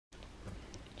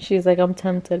She's like, I'm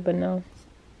tempted, but no.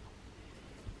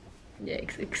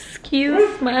 Yikes,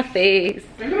 excuse my face.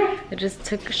 I just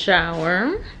took a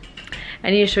shower.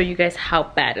 I need to show you guys how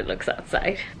bad it looks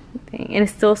outside. And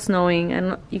it's still snowing. I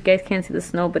don't, you guys can't see the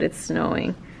snow, but it's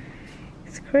snowing.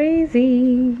 It's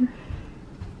crazy.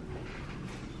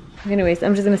 Anyways,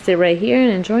 I'm just gonna sit right here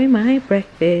and enjoy my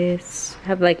breakfast. I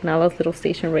have like Nala's little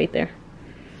station right there.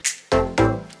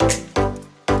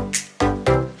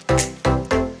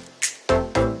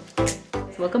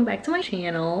 Welcome back to my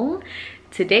channel.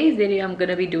 Today's video I'm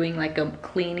gonna be doing like a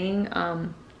cleaning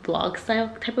vlog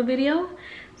style type of video.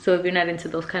 So if you're not into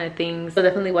those kind of things, so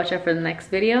definitely watch out for the next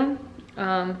video.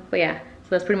 But yeah, so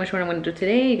that's pretty much what I'm gonna do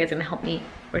today. You guys are gonna help me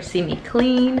or see me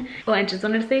clean. Oh, I just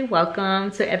wanted to say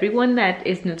welcome to everyone that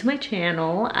is new to my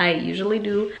channel. I usually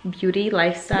do beauty,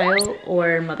 lifestyle,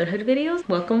 or motherhood videos.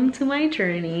 Welcome to my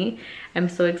journey. I'm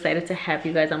so excited to have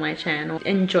you guys on my channel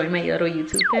and join my little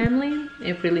YouTube family.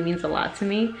 It really means a lot to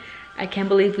me. I can't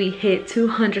believe we hit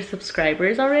 200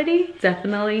 subscribers already.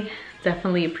 Definitely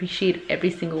appreciate every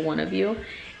single one of you.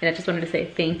 And I just wanted to say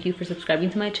thank you for subscribing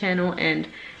to my channel, and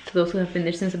to those who have been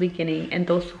there since the beginning and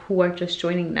those who are just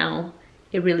joining now.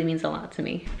 It really means a lot to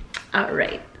me. All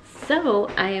right, so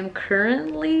I am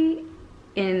currently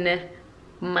in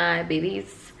my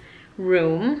baby's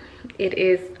room. It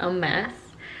is a mess.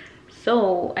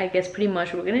 So I guess pretty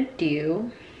much what we're gonna do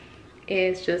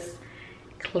is just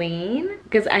clean,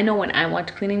 because I know when I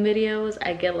watch cleaning videos,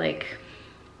 I get like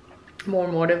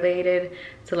more motivated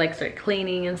to like start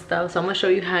cleaning and stuff. So I'm gonna show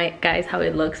you guys how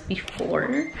it looks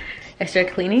before I start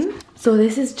cleaning. So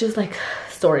this is just like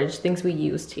storage, things we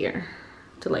used here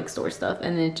to like store stuff,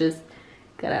 and it just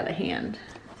got out of hand.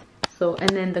 So, and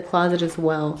then the closet as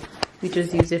well, we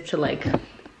just use it to like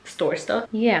store stuff.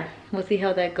 Yeah, we'll see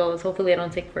how that goes. Hopefully I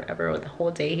don't take forever or the whole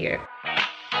day here.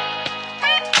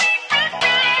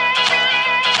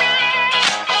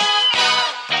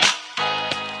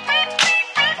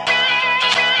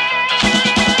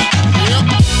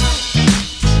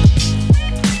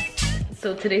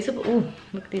 So today's, ooh,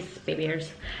 look at these baby hairs.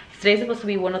 Today's supposed to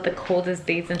be one of the coldest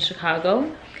days in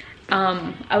Chicago.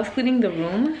 I was cleaning the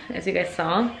room, as you guys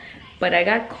saw, but I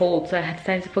got cold, so I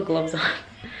decided to put gloves on.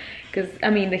 Because,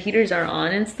 I mean, the heaters are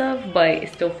on and stuff, but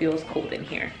it still feels cold in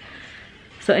here.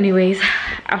 So anyways,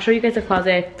 I'll show you guys the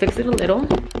closet. I fixed it a little,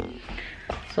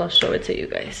 so I'll show it to you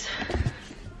guys.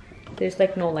 There's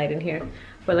like no light in here,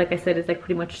 but like I said, it's like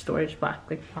pretty much storage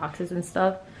boxes and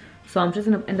stuff. So I'm just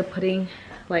gonna end up putting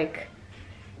like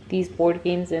these board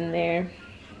games in there,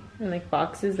 and like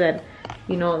boxes that,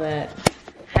 you know, that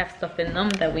have stuff in them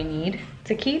that we need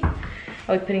to keep.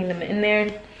 I'll be putting them in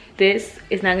there. This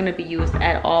is not gonna be used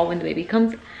at all when the baby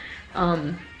comes. So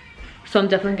I'm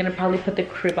definitely gonna probably put the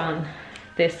crib on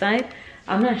this side.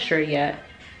 I'm not sure yet,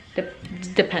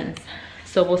 depends.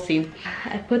 So we'll see.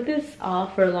 I put this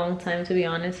off for a long time, to be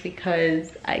honest,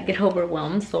 because I get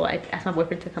overwhelmed. So I asked my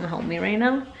boyfriend to come help me right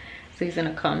now. So he's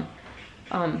gonna come.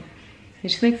 It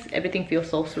just makes everything feel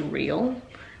so surreal,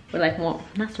 but like more,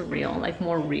 not surreal, like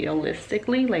more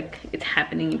realistically, like it's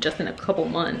happening just in a couple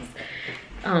months.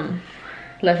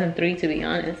 Less than 3, to be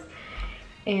honest.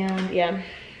 And yeah,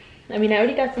 I mean, I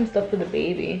already got some stuff for the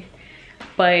baby,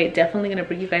 but definitely gonna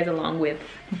bring you guys along with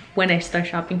when I start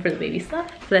shopping for the baby stuff.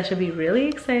 So that should be really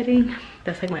exciting.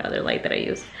 That's like my other light that I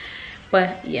use.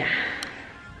 But yeah,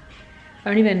 I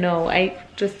don't even know. I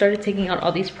just started taking out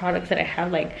all these products that I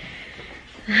have like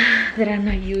that I'm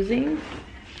not using.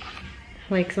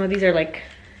 Like some of these are like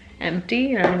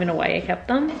empty. I don't even know why I kept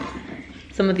them.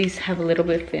 Some of these have a little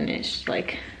bit finished,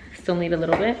 like still need a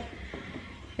little bit.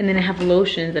 And then I have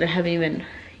lotions that I haven't even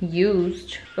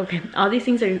used. Okay, all these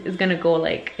things is gonna go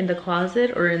like in the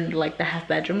closet or in like the half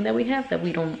bedroom that we have that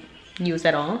we don't use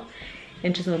at all,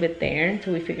 and just move it there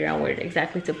until we figure out where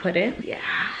exactly to put it. Yeah,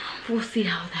 we'll see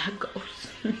how that goes.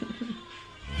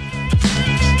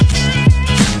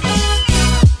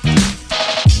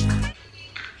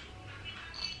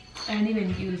 I didn't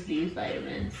even use these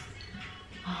vitamins.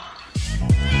 Oh.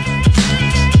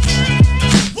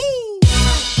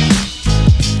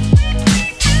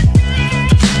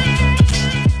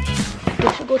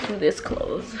 I should go through this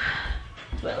clothes.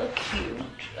 Do I look cute?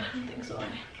 I don't think so.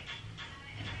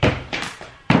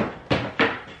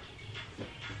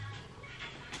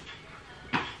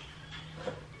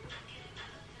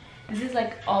 This is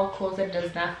like all clothes that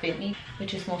does not fit me,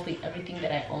 which is mostly everything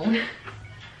that I own.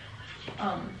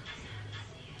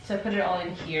 So I put it all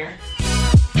in here.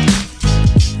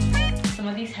 Some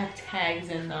of these have tags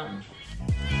in them.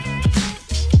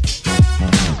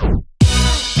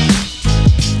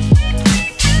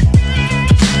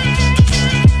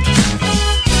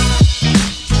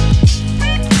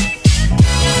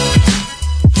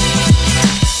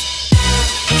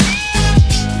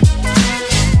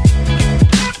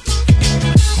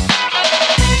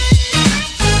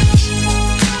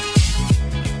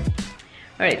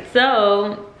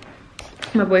 So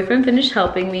my boyfriend finished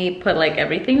helping me put like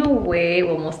everything away,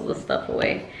 well, most of the stuff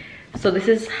away. So this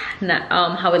is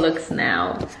how it looks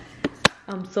now.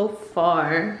 So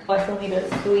far I still need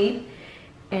to sweep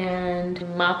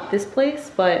and mop this place,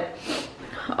 but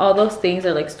all those things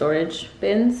are like storage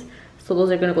bins, so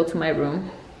those are gonna go to my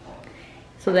room.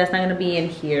 So that's not gonna be in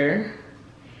here.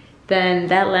 Then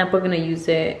that lamp, we're gonna use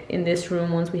it in this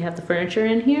room once we have the furniture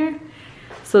in here.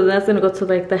 So that's gonna go to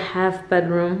like the half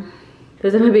bedroom.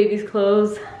 Those are my baby's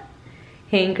clothes,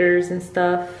 hangers and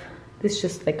stuff. This is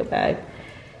just like a bag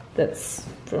that's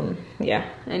from, yeah,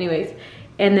 anyways.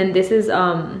 And then this is,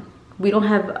 we don't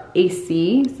have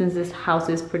AC since this house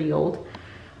is pretty old.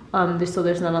 So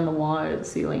there's none on the wall or the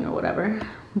ceiling or whatever.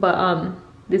 But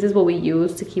this is what we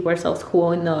use to keep ourselves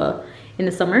cool in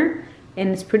the summer. And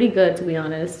it's pretty good, to be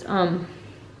honest.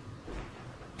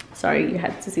 Sorry, you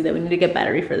had to see that. We need to get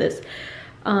battery for this.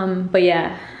 But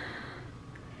yeah,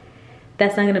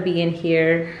 that's not gonna be in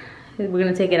here. We're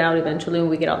gonna take it out eventually when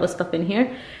we get all the stuff in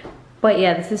here. But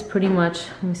yeah, this is pretty much,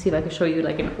 let me see if I can show you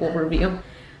like an overview.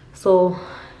 So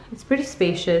it's pretty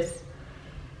spacious.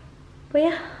 But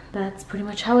yeah, that's pretty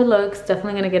much how it looks.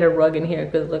 Definitely gonna get a rug in here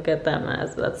because look at that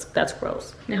mess. That's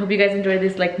gross. I hope you guys enjoyed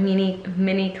this like mini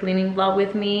cleaning vlog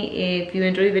with me. If you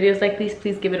enjoy videos like these,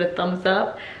 please give it a thumbs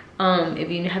up. If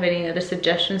you have any other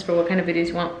suggestions for what kind of videos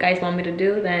you guys want me to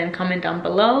do, then comment down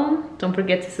below. Don't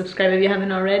forget to subscribe if you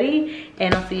haven't already,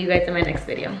 and I'll see you guys in my next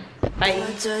video. Bye.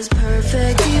 What does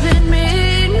perfect even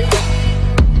mean?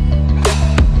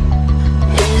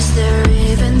 Is there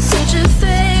even such a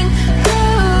thing?